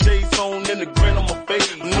stunner shades on and a grin on my face.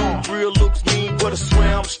 I know real looks mean, but I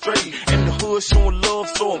swear I'm straight. And the hood showing love,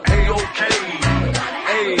 so I'm A-OK.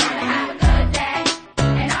 Hey. Have a good day,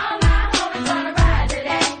 and all my homies wanna ride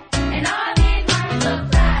today, and all these mommies look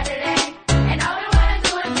fly today, and all we wanna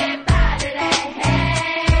do is get by today.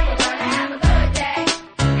 Hey, we're gonna have a good day,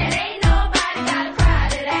 and ain't nobody gotta cry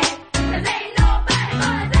today, 'cause ain't nobody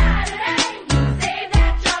gonna die today. You can save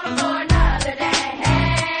that trouble for another day.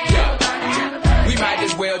 Hey, we're gonna have a good We day. might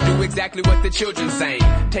as well do exactly what the children say.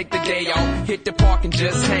 Take the day off, hit the park and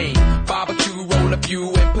just hang. Barbecue, roll a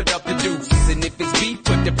few and put up the deuce. And if it's beef,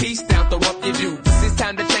 put the piece down, throw up your dukes. It's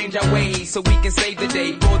time to change our ways so we can save the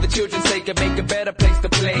day. For the children's sake and make a better place to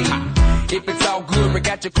play. If it's all good, rig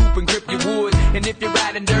out your coupe and grip your wood. And if you're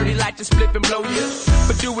riding dirty, light your split and blow you.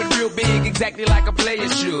 But do it real big, exactly like a player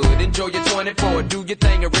should. Enjoy your 24, do your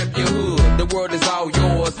thing and rip your hood. The world is all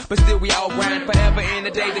yours, but still we all grind forever. In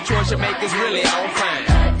the day, the choice you make is really all fine.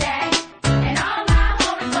 Good day, and all my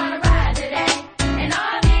homies wanna ride today, and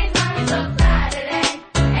all these mommies look fly today,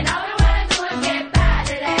 and all we wanna do is get by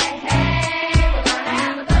today. Hey, we're gonna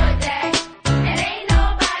have a good day, and ain't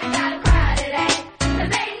nobody gotta cry today,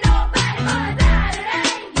 'cause ain't nobody gonna die today.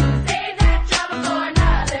 You can save that trouble for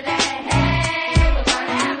another day. Hey, we're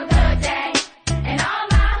gonna have a good day, and all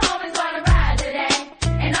my homies wanna ride today,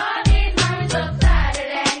 and all these mommies look fly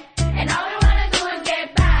today, and all we wanna do is get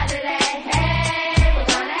by today. Hey, we're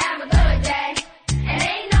gonna have a good day, and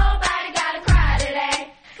ain't nobody gotta cry today,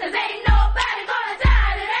 'cause ain't nobody gonna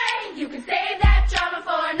die today. You can save that trouble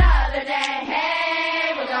for another day.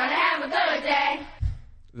 Hey, we're gonna have a good day.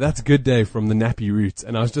 That's Good Day from the Nappy Roots.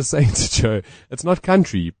 And I was just saying to Joe, it's not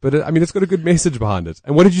country, but it's got a good message behind it.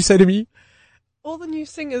 And what did you say to me? All the new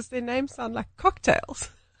singers, their names sound like cocktails.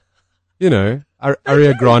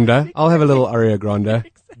 Aria Grande. I'll have a little Aria Grande.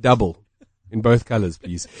 Double. in both colors,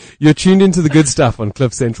 please. You're tuned into the good stuff on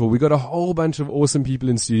Cliff Central. We got a whole bunch of awesome people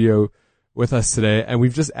in studio with us today, and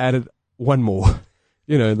we've just added one more.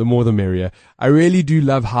 You know, the more the merrier. I really do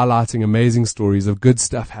love highlighting amazing stories of good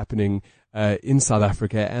stuff happening in South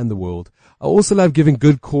Africa and the world. I also love giving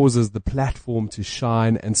good causes the platform to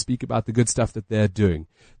shine and speak about the good stuff that they're doing.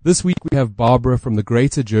 This week we have Barbara from the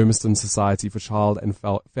Greater Germiston Society for Child and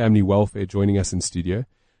Family Welfare joining us in studio.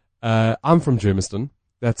 I'm from Germiston.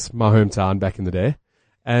 That's my hometown back in the day.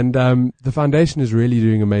 And the foundation is really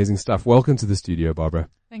doing amazing stuff. Welcome to the studio, Barbara.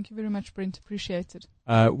 Thank you very much, Brent. Appreciate it.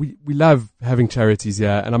 We love having charities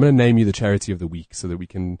here, and I'm going to name you the charity of the week so that we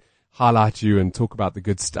can highlight you and talk about the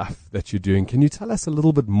good stuff that you're doing. Can you tell us a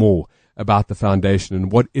little bit more about the foundation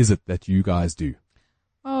and what is it that you guys do?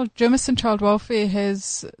 Well, Germiston Child Welfare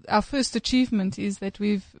our first achievement is that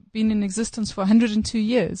we've been in existence for 102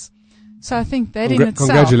 years. So I think that in itself.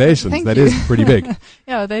 Congratulations. Thank That you. is pretty big.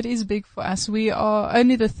 Yeah, that is big for us. We are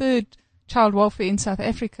only the third child welfare in South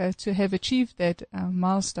Africa to have achieved that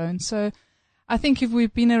milestone. So I think if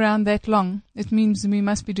we've been around that long, it means we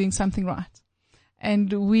must be doing something right.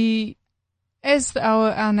 And we, as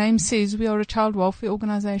our name says, we are a child welfare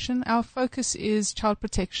organization. Our focus is child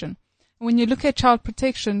protection. When you look at child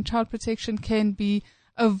protection can be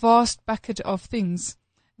a vast bucket of things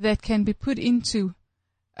that can be put into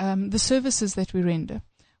the services that we render.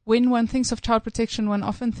 When one thinks of child protection, one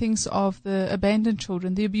often thinks of the abandoned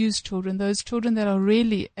children, the abused children, those children that are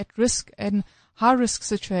really at risk and high risk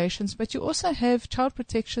situations. But you also have child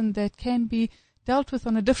protection that can be dealt with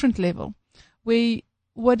on a different level, where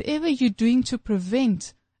whatever you're doing to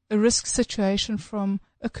prevent a risk situation from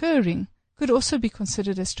occurring could also be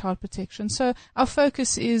considered as child protection. So our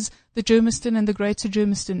focus is the Germiston and the Greater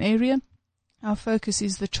Germiston area. Our focus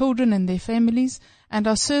is the children and their families, and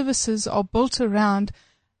our services are built around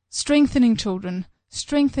strengthening children,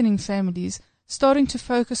 strengthening families, starting to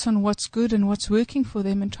focus on what's good and what's working for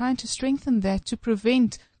them and trying to strengthen that to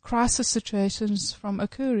prevent crisis situations from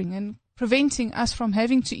occurring and preventing us from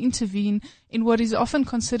having to intervene in what is often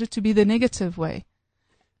considered to be the negative way.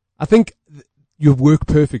 I think you work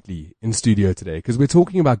perfectly in studio today because we're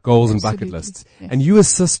talking about goals and bucket Absolutely. lists, Yes. and you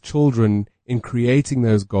assist children in creating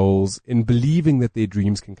those goals, in believing that their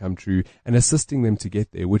dreams can come true and assisting them to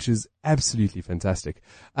get there, which is absolutely fantastic.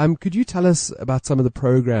 Could you tell us about some of the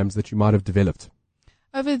programs that you might have developed?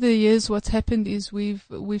 Over the years, what's happened is we've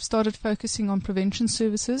started focusing on prevention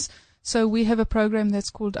services. So we have a program that's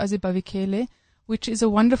called Azibavikele, which is a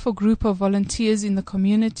wonderful group of volunteers in the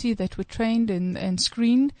community that were trained and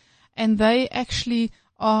screened, and they actually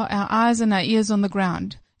are our eyes and our ears on the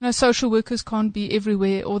ground. You know, social workers can't be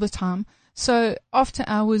everywhere all the time. So after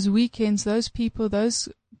hours, weekends, those people, those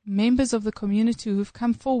members of the community who've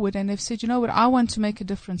come forward and have said, you know what, I want to make a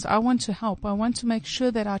difference. I want to help. I want to make sure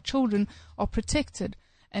that our children are protected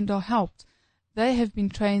and are helped. They have been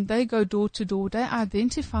trained. They go door to door. They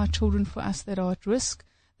identify children for us that are at risk.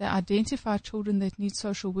 They identify children that need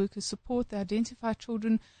social worker support. They identify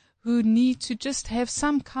children who need to just have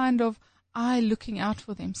some kind of eye looking out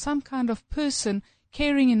for them, some kind of person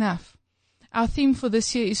caring enough. Our theme for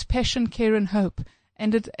this year is passion, care, and hope.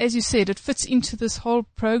 And it, as you said, it fits into this whole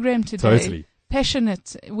program today. Totally.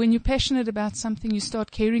 Passionate. When you're passionate about something, you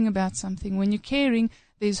start caring about something. When you're caring,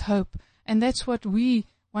 there's hope. And that's what we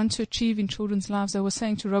want to achieve in children's lives. I was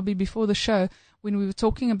saying to Robbie before the show, when we were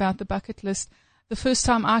talking about the bucket list, the first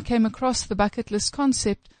time I came across the bucket list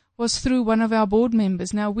concept was through one of our board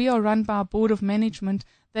members. Now, we are run by a board of management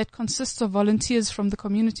that consists of volunteers from the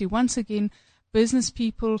community. Once again, business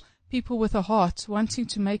people, people with a heart, wanting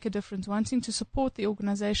to make a difference, wanting to support the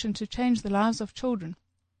organization to change the lives of children.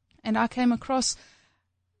 And I came across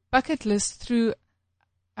bucket list through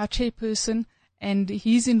our chairperson and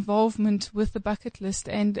his involvement with the bucket list.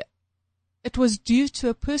 And it was due to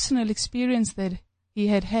a personal experience that he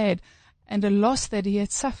had had and a loss that he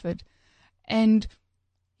had suffered. And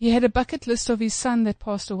he had a bucket list of his son that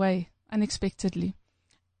passed away unexpectedly.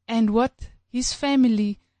 And what his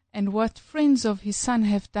family and what friends of his son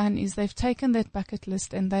have done is they've taken that bucket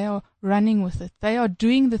list and they are running with it. They are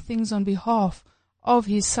doing the things on behalf of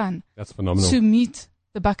his son. That's phenomenal. To meet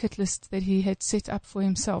the bucket list that he had set up for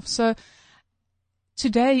himself. So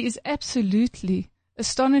today is absolutely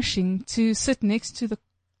astonishing to sit next to the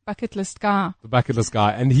bucket list guy. The bucket list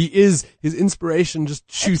guy. And his inspiration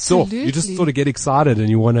just shoots off. You just Absolutely. sort of get excited and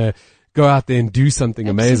you want to go out there and do something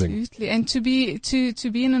amazing. Absolutely. And to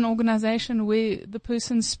be in an organization where the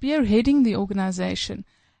person spearheading the organization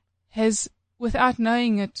has, without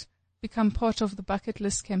knowing it, become part of the bucket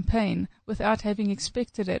list campaign, without having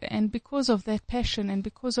expected it. And because of that passion and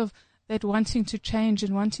because of that wanting to change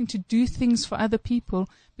and wanting to do things for other people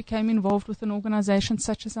became involved with an organization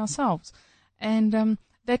such as ourselves. And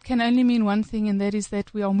that can only mean one thing, and that is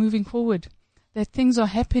that we are moving forward, that things are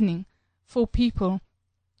happening for people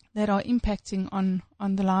that are impacting on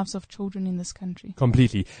the lives of children in this country.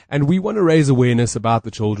 Completely. And we want to raise awareness about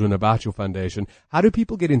the children, about your foundation. How do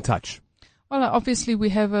people get in touch? Well, obviously we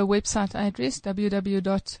have a website address,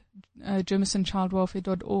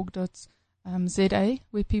 www.germisonchildwelfare.org.za,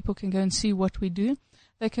 where people can go and see what we do.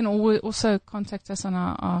 They can also contact us on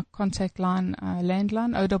our contact line,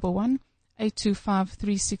 landline,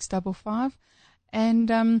 011-825-3655.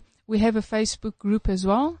 And we have a Facebook group as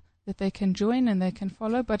well that they can join and they can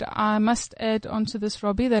follow. But I must add on to this,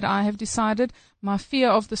 Robbie, that I have decided my fear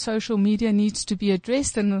of the social media needs to be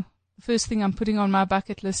addressed, and the first thing I'm putting on my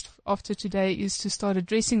bucket list after today is to start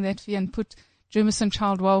addressing that fear and put Germison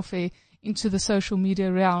Child Welfare into the social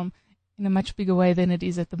media realm in a much bigger way than it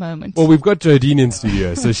is at the moment. Well, we've got Jodine in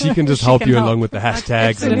studio, so she can just She help can you help. along with the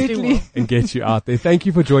hashtags Absolutely. and get you out there. Thank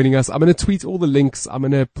you for joining us. I'm going to tweet all the links. I'm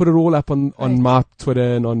going to put it all up on my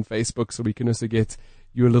Twitter and on Facebook, so we can also get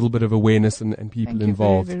you a little bit of awareness and people Thank you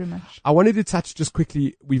involved. very, very much. I wanted to touch just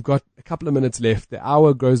quickly. We've got a couple of minutes left. The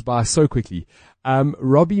hour goes by so quickly.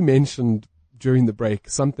 Robbie mentioned during the break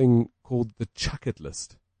something called the Chuck-It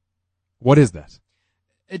list. What is that?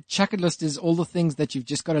 A Chuck-It list is all the things that you've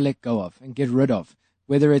just got to let go of and get rid of.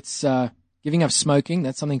 Whether it's giving up smoking,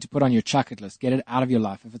 that's something to put on your Chuck-It list. Get it out of your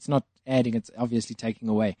life. If it's not adding, it's obviously taking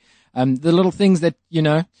away. The little things that, you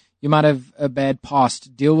might have a bad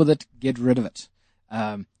past, deal with it, get rid of it.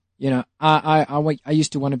 I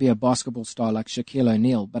used to want to be a basketball star like Shaquille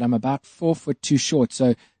O'Neal, but I'm about 4 foot too short.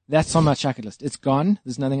 So that's on my Chuck-It list. It's gone.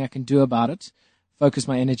 There's nothing I can do about it. Focus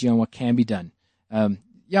my energy on what can be done.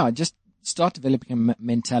 Just start developing a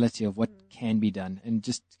mentality of what can be done and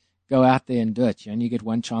just go out there and do it. You only get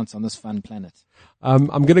one chance on this fun planet. I'm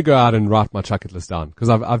going to go out and write my Chuck-It list down because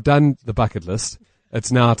I've done the bucket list.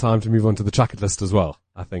 It's now time to move on to the Chuck-It list as well,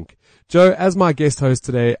 I think. Joe, as my guest host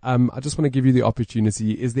today, I just want to give you the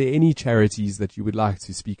opportunity. Is there any charities that you would like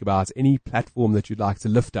to speak about, any platform that you'd like to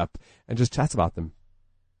lift up and just chat about them?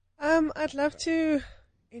 I'd love to,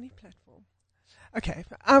 any platform. Okay.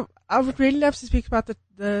 I would really love to speak about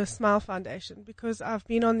the Smile Foundation because I've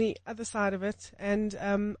been on the other side of it, and,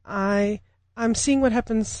 I'm seeing what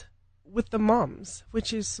happens with the moms,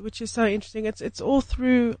 which is so interesting. It's all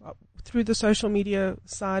through the social media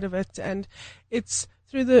side of it, and it's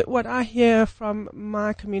through what I hear from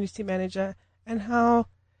my community manager and how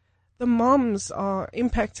the moms are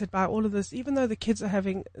impacted by all of this, even though the kids are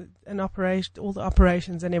having an operation, all the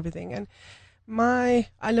operations and everything. And I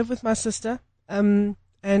live with my sister, and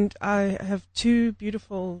I have 2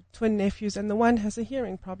 beautiful twin nephews, and the one has a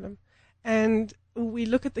hearing problem. And we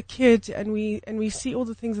look at the kid and we see all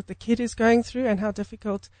the things that the kid is going through and how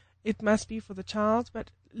difficult it must be for the child.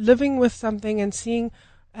 But living with something and seeing,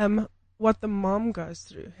 what the mom goes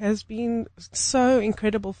through has been so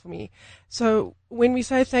incredible for me. So when we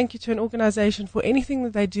say thank you to an organization for anything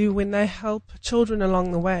that they do when they help children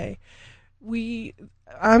along the way,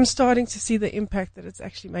 I'm starting to see the impact that it's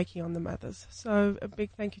actually making on the mothers. So a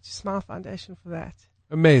big thank you to Smile Foundation for that.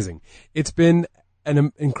 Amazing. It's been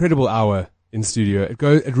an incredible hour in studio.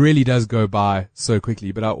 It really does go by so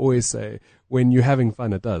quickly, but I always say when you're having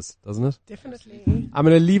fun, it does, doesn't it? Definitely. I'm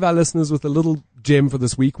going to leave our listeners with a little gem for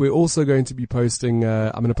this week. We're also going to be posting,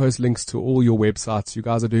 I'm going to post links to all your websites. You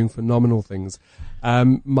guys are doing phenomenal things.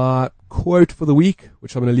 My quote for the week,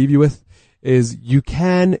 which I'm going to leave you with, is you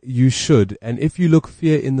can, you should, and if you look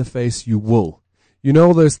fear in the face, you will. You know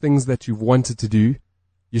all those things that you've wanted to do,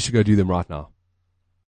 you should go do them right now.